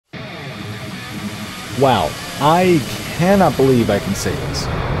Wow, I cannot believe I can say this,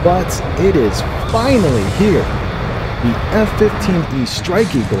 but it is finally here. The F-15E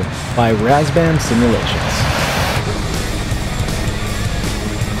Strike Eagle by Razbam Simulations.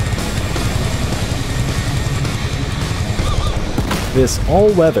 This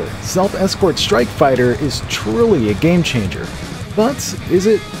all-weather, self-escort strike fighter is truly a game changer. But is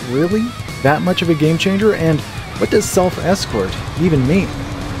it really that much of a game changer, and what does self-escort even mean?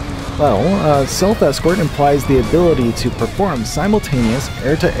 Well, self-escort implies the ability to perform simultaneous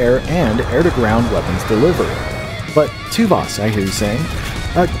air-to-air and air-to-ground weapons delivery. But Tuvas, I hear you saying,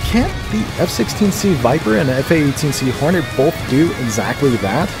 can't the F-16C Viper and F-18C Hornet both do exactly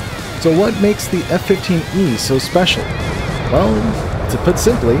that? So what makes the F-15E so special? Well, to put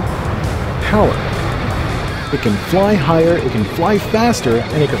simply, power. It can fly higher, it can fly faster,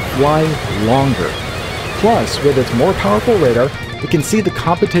 and it can fly longer. Plus, with its more powerful radar, it can see the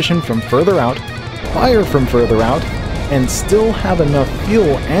competition from further out, fire from further out, and still have enough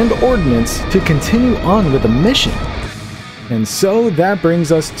fuel and ordnance to continue on with the mission. And so that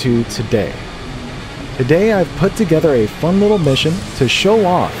brings us to today. Today I've put together a fun little mission to show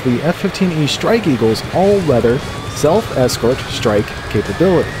off the F-15E Strike Eagle's all-weather self-escort strike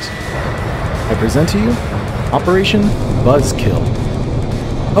capabilities. I present to you Operation Buzzkill.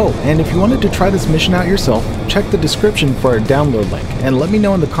 Oh, and if you wanted to try this mission out yourself, check the description for a download link, and let me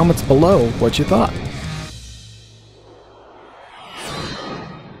know in the comments below what you thought.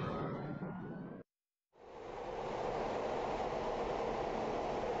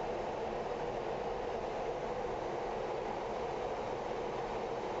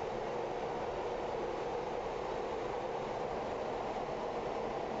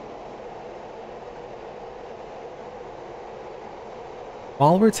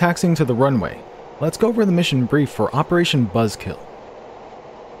 While we're taxiing to the runway, let's go over the mission brief for Operation Buzzkill.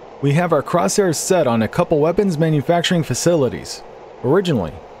 We have our crosshairs set on a couple weapons manufacturing facilities.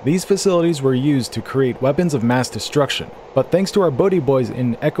 Originally, these facilities were used to create weapons of mass destruction, but thanks to our Bodhi boys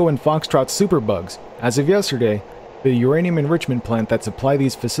in Echo and Foxtrot Superbugs, as of yesterday, the uranium enrichment plant that supply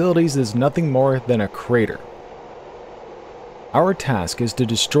these facilities is nothing more than a crater. Our task is to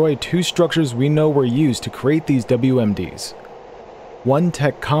destroy two structures we know were used to create these WMDs. One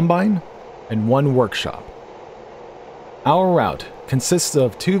tech combine, and one workshop. Our route consists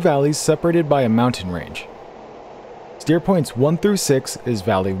of two valleys separated by a mountain range. Steer points 1 through 6 is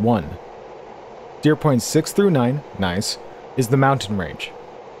Valley 1. Steer points 6 through 9, nice, is the mountain range.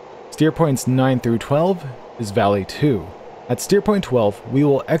 Steer points 9 through 12 is Valley 2. At steer point 12, we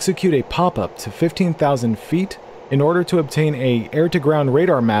will execute a pop-up to 15,000 feet in order to obtain a air-to-ground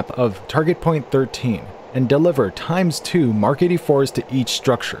radar map of target point 13. And deliver ×2 Mark 84s to each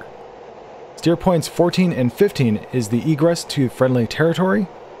structure. Steer points 14 and 15 is the egress to friendly territory,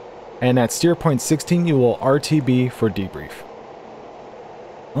 and at steer point 16 you will RTB for debrief.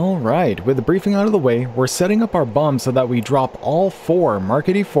 Alright, with the briefing out of the way, we're setting up our bombs so that we drop all 4 Mark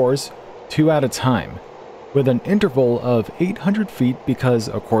 84s, 2 at a time, with an interval of 800 feet because,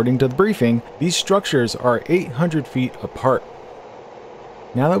 according to the briefing, these structures are 800 feet apart.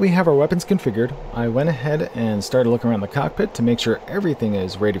 Now that we have our weapons configured, I went ahead and started looking around the cockpit to make sure everything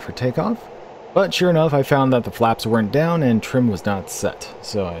is ready for takeoff. But sure enough, I found that the flaps weren't down and trim was not set,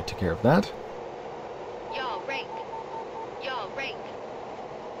 so I took care of that. Y'all rank.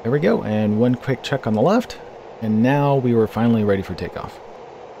 There we go, and one quick check on the left, and now we were finally ready for takeoff.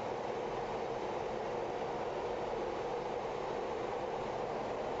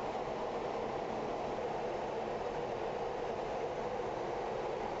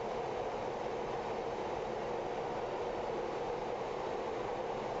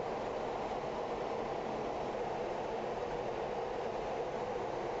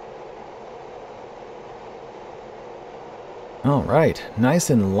 Alright,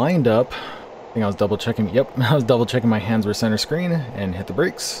 nice and lined up. I think I was double checking, yep, I was double checking my hands were center screen and hit the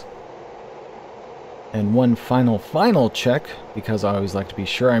brakes. And one final check, because I always like to be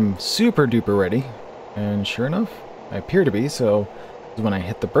sure I'm super duper ready. And sure enough, I appear to be, so this is when I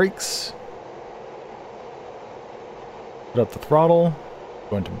hit the brakes. Put up the throttle,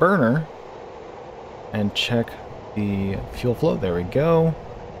 go into burner, and check the fuel flow, there we go.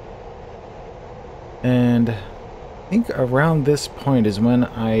 And I think around this point is when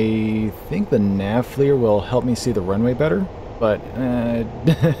I think the nav FLIR will help me see the runway better, but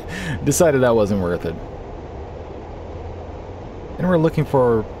decided that wasn't worth it. And we're looking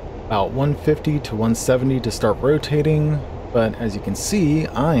for about 150 to 170 to start rotating, but as you can see,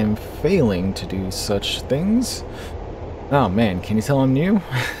 I am failing to do such things. Oh man, can you tell I'm new?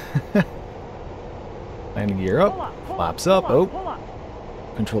 Landing gear up, flaps up, oh.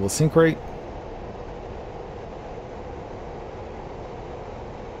 Control the sync rate.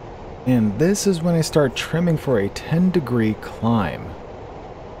 And this is when I start trimming for a 10-degree climb.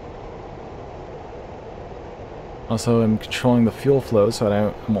 Also, I'm controlling the fuel flow so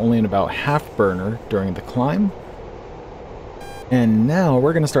that I'm only in about half burner during the climb. And now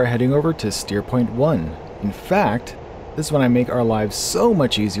we're going to start heading over to Steerpoint 1. In fact, this is when I make our lives so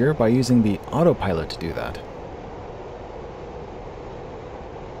much easier by using the autopilot to do that.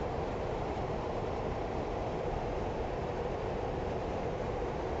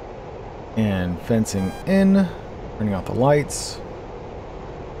 And fencing in, turning out the lights.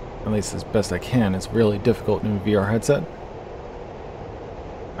 At least as best I can. It's really difficult in a VR headset.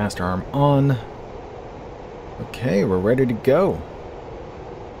 Master arm on. Okay, we're ready to go.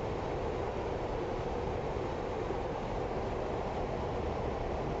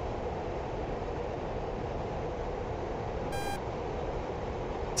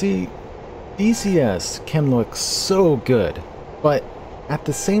 See, DCS can look so good, but at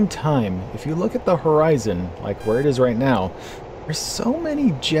the same time, if you look at the horizon, like where it is right now, there's so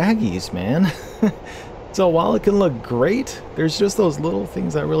many jaggies, man. So while it can look great, there's just those little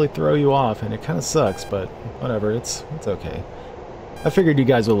things that really throw you off, and it kind of sucks, but whatever, it's okay. I figured you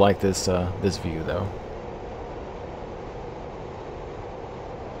guys would like this this view, though.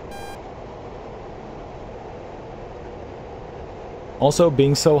 Also,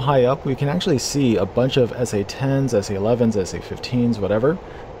 being so high up, we can actually see a bunch of SA-10s, SA-11s, SA-15s, whatever,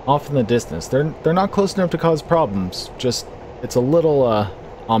 off in the distance. They're not close enough to cause problems, just it's a little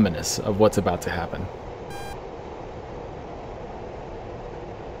ominous of what's about to happen.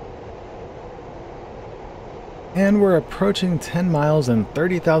 And we're approaching 10 miles and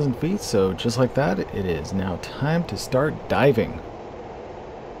 30,000 feet, so just like that, it is now time to start diving.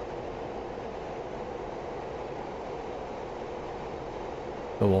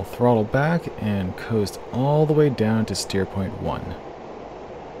 So we'll throttle back and coast all the way down to Steerpoint 1.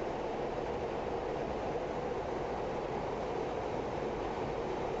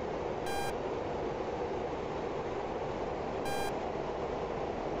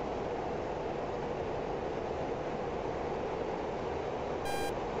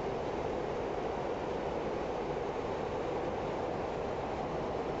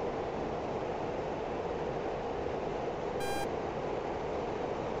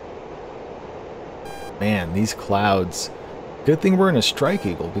 Man, these clouds. Good thing we're in a Strike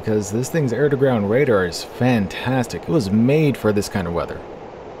Eagle, because this thing's air-to-ground radar is fantastic. It was made for this kind of weather.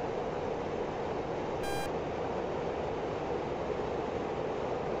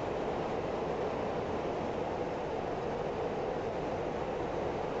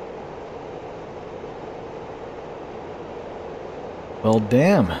 Well,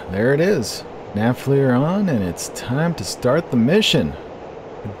 damn, there it is. Nav flare on, and it's time to start the mission.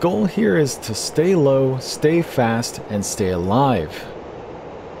 The goal here is to stay low, stay fast, and stay alive.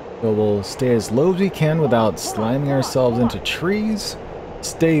 So we'll stay as low as we can without slamming ourselves into trees.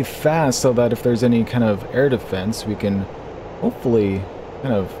 Stay fast so that if there's any kind of air defense, we can hopefully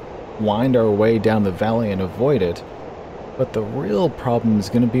kind of wind our way down the valley and avoid it. But the real problem is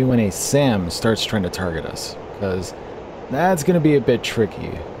going to be when a SAM starts trying to target us, because that's going to be a bit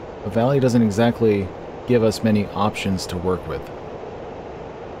tricky. The valley doesn't exactly give us many options to work with.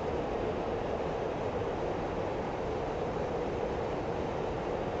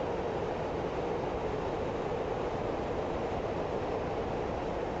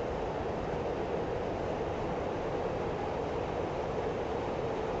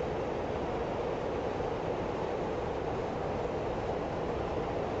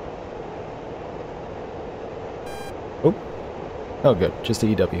 Oh, good. Just a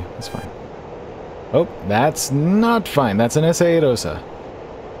EW. That's fine. Oh, that's not fine. That's an SA-8 OSA.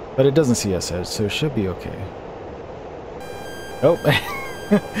 But it doesn't see us, so it should be okay. Oh.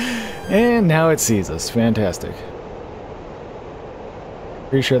 And now it sees us. Fantastic.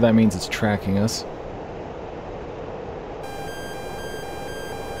 Pretty sure that means it's tracking us.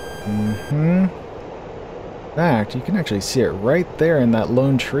 In fact, you can actually see it right there in that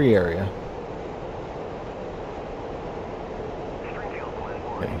lone tree area.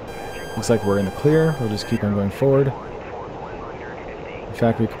 Looks like we're in the clear. We'll just keep on going forward. In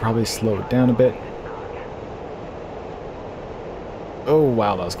fact, we could probably slow it down a bit. Oh,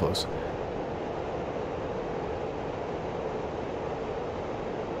 wow, that was close.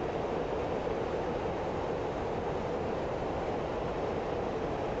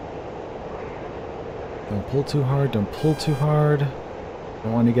 Don't pull too hard, don't pull too hard.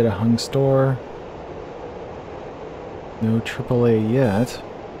 Don't want to get a hung store. No AAA yet.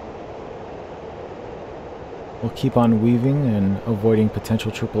 We'll keep on weaving and avoiding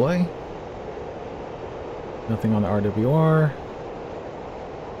potential AAA. Nothing on the RWR.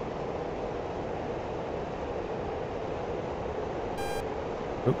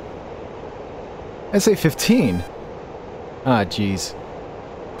 SA-15? Ah, jeez.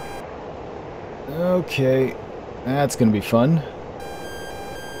 Okay, that's gonna be fun.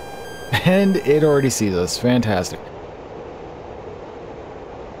 And it already sees us. Fantastic.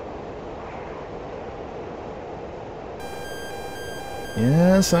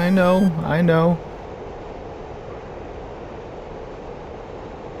 Yes, I know, I know.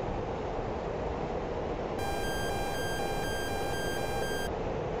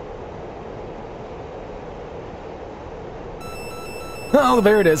 Oh,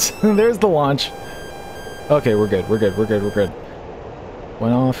 there it is. There's the launch. Okay, we're good, we're good, we're good, we're good.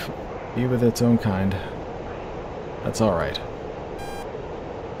 Went off, be with its own kind. That's alright.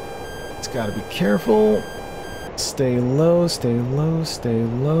 It's gotta be careful. Stay low, stay low, stay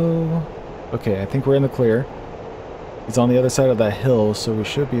low. Okay, I think we're in the clear. He's on the other side of that hill, so we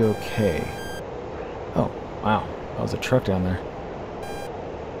should be okay. Oh, wow. That was a truck down there.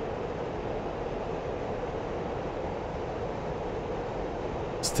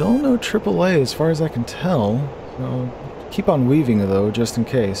 Still no AAA as far as I can tell. So keep on weaving though, just in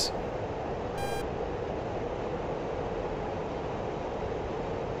case.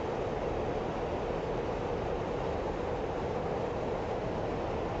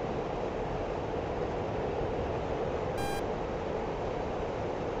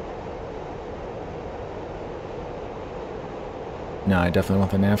 No, I definitely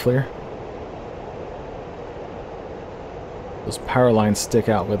want the nav flare. Those power lines stick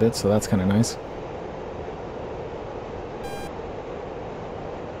out with it, so that's kind of nice.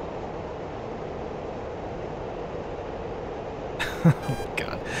 Oh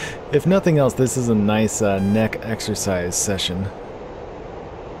god. If nothing else, this is a nice neck exercise session.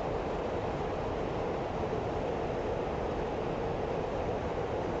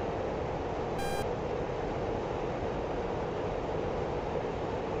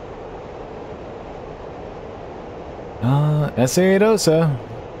 SA8 Osa.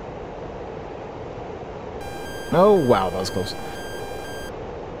 Oh, wow, that was close.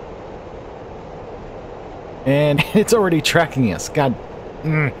 And it's already tracking us. God.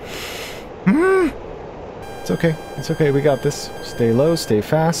 It's okay. It's okay. We got this. Stay low, stay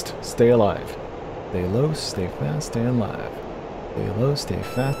fast, stay alive. Stay low, stay fast, stay alive. Stay low, stay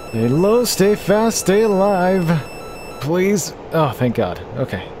fast. Stay low, stay fast, stay alive. Please. Oh, thank God.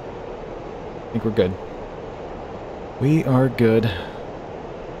 Okay. I think we're good. We are good.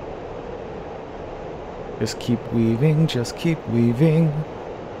 Just keep weaving, just keep weaving.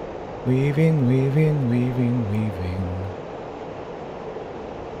 Weaving, weaving, weaving, weaving.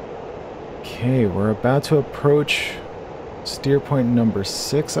 Okay, we're about to approach steer point number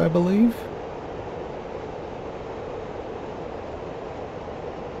 6, I believe.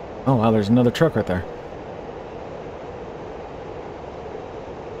 Oh wow, there's another truck right there.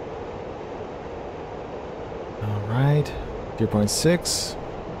 Alright, steer point 6.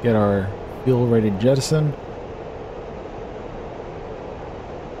 Get our fuel ready to jettison.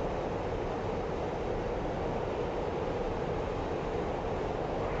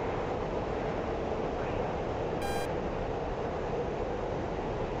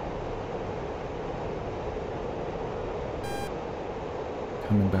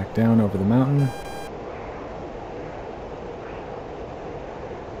 Coming back down over the mountain.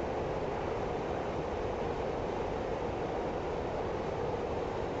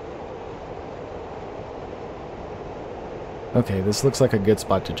 Okay, this looks like a good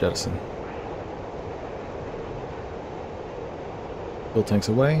spot to jettison. Fuel tanks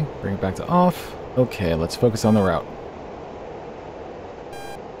away, bring it back to off. Okay, let's focus on the route.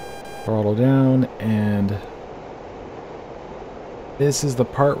 Throttle down, and this is the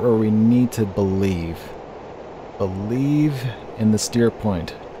part where we need to believe. Believe in the steer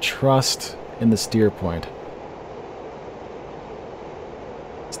point. Trust in the steer point.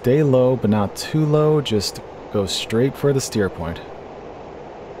 Stay low, but not too low. Just go straight for the steer point.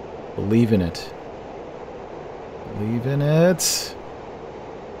 Believe in it. Believe in it.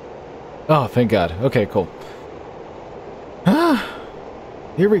 Oh, thank God. Okay, cool.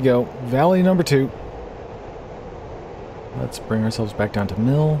 Here we go. Valley number 2. Let's bring ourselves back down to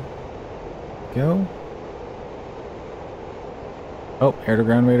mill. Go. Oh,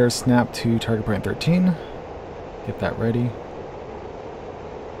 air-to-ground radar snap to target point 13. Get that ready.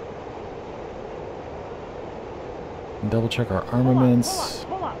 And double check our armaments.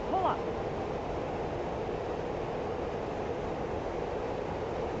 Pull up.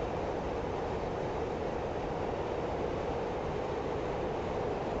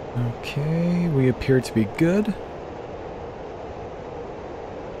 Okay, we appear to be good.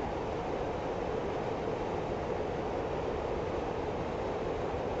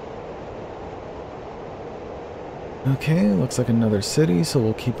 Okay, looks like another city, so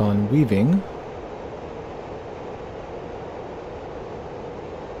we'll keep on weaving.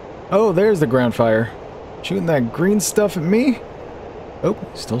 Oh, there's the ground fire. Shooting that green stuff at me? Oh,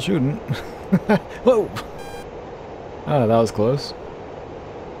 still shooting. Whoa! Ah, that was close.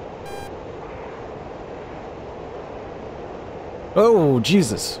 Oh,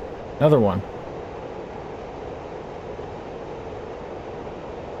 Jesus. Another one.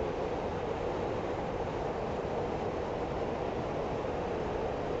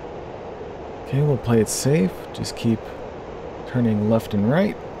 Okay, we'll play it safe. Just keep turning left and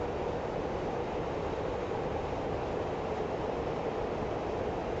right.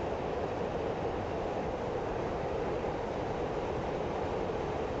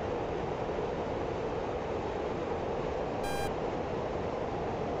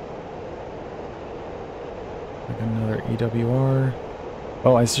 Like another EWR.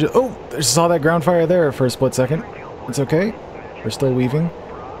 Oh, I saw that ground fire there for a split second. It's okay. We're still weaving.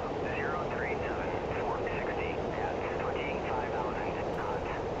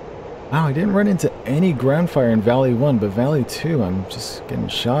 Wow, I didn't run into any ground fire in Valley 1, but Valley 2, I'm just getting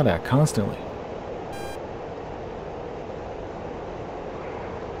shot at constantly.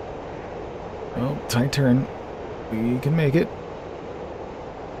 Oh, tight turn. We can make it.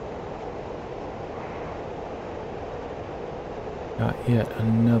 Got yet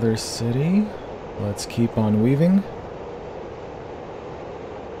another city. Let's keep on weaving.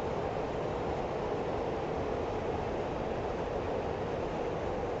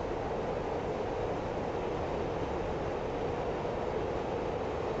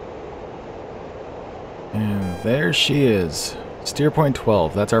 And there she is. Steerpoint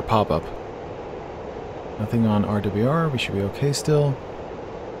 12, that's our pop-up. Nothing on RWR, we should be okay still.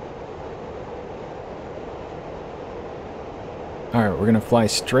 Alright, we're gonna fly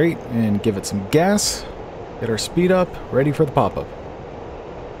straight and give it some gas. Get our speed up, ready for the pop-up.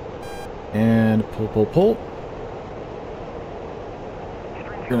 And pull, pull, pull.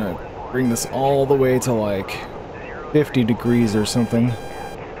 We're gonna bring this all the way to like 50 degrees or something.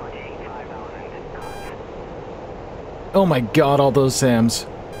 Oh my god, all those SAMs.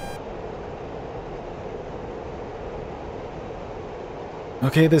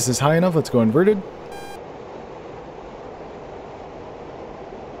 Okay, this is high enough. Let's go inverted.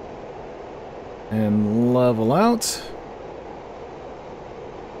 And level out.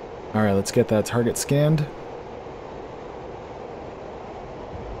 Alright, let's get that target scanned.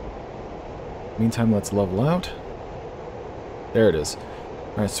 Meantime, let's level out. There it is.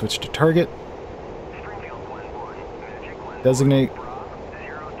 Alright, switch to target. Designate.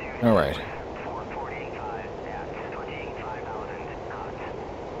 Alright.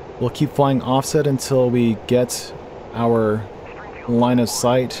 We'll keep flying offset until we get our line of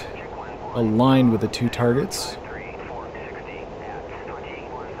sight aligned with the two targets.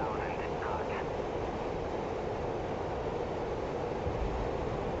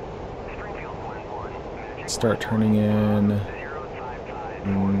 Start turning in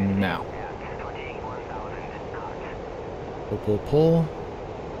now. Pull, pull, pull.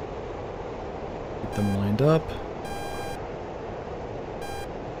 Keep them lined up.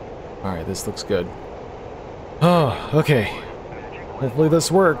 Alright, this looks good. Oh, okay. Hopefully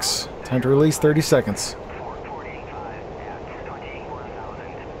this works. Time to release 30 seconds.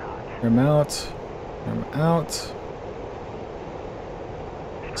 Trim out. Trim out.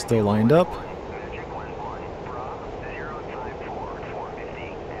 Still lined up.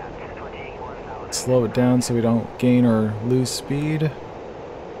 Slow it down so we don't gain or lose speed.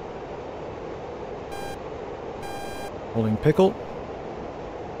 Holding pickle.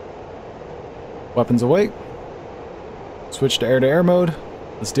 Weapons away. Switch to air mode.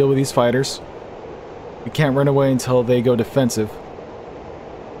 Let's deal with these fighters. We can't run away until they go defensive.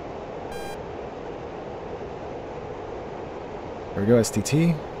 There we go,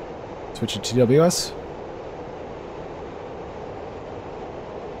 STT. Switch to TWS.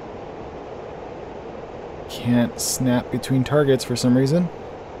 Can't snap between targets for some reason.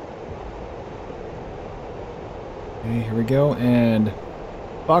 Okay, here we go, and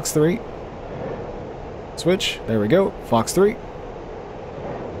Fox 3. Switch, there we go, Fox 3.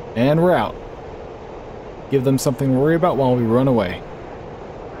 And we're out. Give them something to worry about while we run away.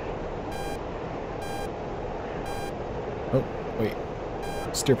 Oh, wait.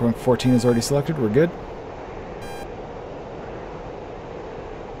 Steerpoint 14 is already selected, we're good.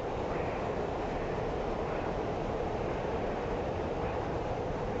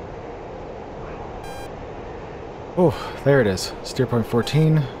 Oh, there it is. Steerpoint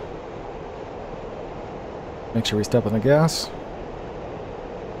 14. Make sure we step on the gas.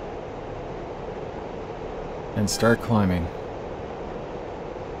 and start climbing.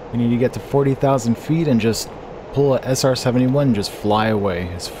 We need to get to 40,000 feet and just pull a SR-71 and just fly away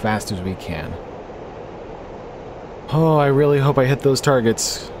as fast as we can. Oh, I really hope I hit those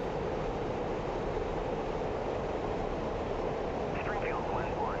targets. Springfield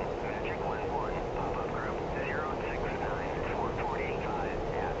 1-1, Magic 1-1, pop-up group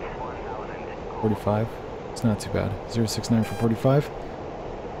 069-4485 at 1000. 45? It's not too bad. 069 for 45.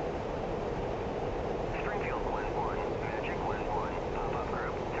 Springfield 1-1, Magic 1-1, pop-up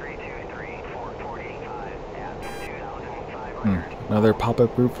group 323-4485 at 2500. Another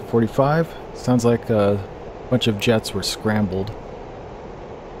pop-up group for 45. Sounds like a bunch of jets were scrambled.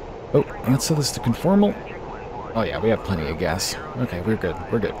 Oh, let's set this to conformal. Oh yeah, we have plenty of gas. Okay, we're good.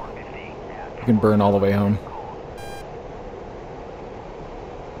 We're good. We can burn all the way home.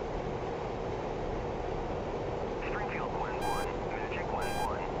 Springfield 1-1, Magic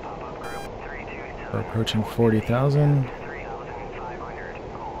 1-1, pop-up group 327. We're approaching 40,000. 3500.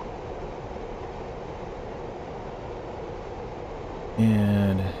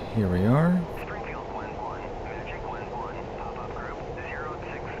 And here we are. Springfield 1-1, Magic 1-1, pop-up group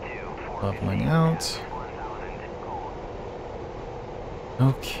 062-450 Leveling out. 1000.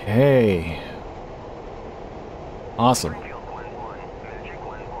 Okay. Awesome. Springfield 1-1, Magic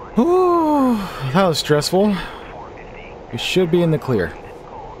 1-1, Ooh, that was stressful. 450. We should be in the clear.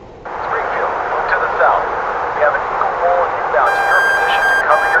 Springfield, look to the south. We have an Eagle Wall inbound to your position to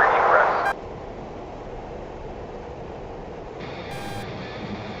cover your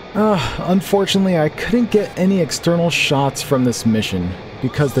egress. Unfortunately, I couldn't get any external shots from this mission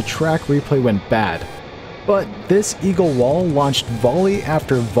because the track replay went bad. But this Eagle Wall launched volley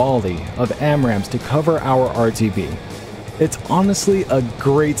after volley of AMRAAMs to cover our RTB. It's honestly a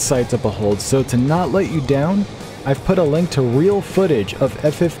great sight to behold, so to not let you down, I've put a link to real footage of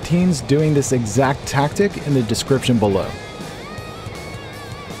F-15s doing this exact tactic in the description below.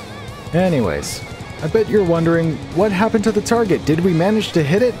 Anyways, I bet you're wondering, what happened to the target? Did we manage to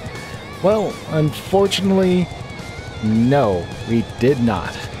hit it? Well, unfortunately, no, we did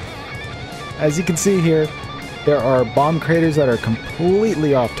not. As you can see here, there are bomb craters that are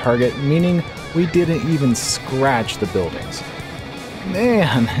completely off target, meaning we didn't even scratch the buildings.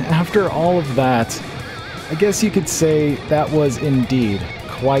 Man, after all of that, I guess you could say that was indeed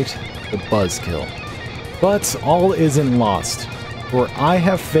quite the buzzkill. But all isn't lost. Where I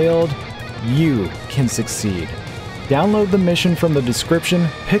have failed, you can succeed. Download the mission from the description,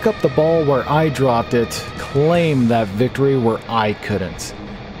 pick up the ball where I dropped it, claim that victory where I couldn't.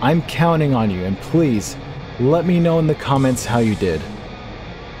 I'm counting on you, and please, let me know in the comments how you did.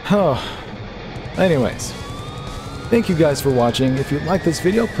 Anyways, thank you guys for watching. If you like this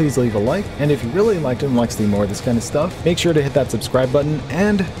video, please leave a like, and if you really liked it and like to see more of this kind of stuff, make sure to hit that subscribe button,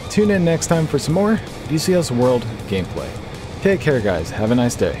 and tune in next time for some more DCS World gameplay. Take care guys, have a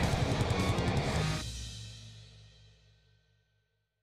nice day.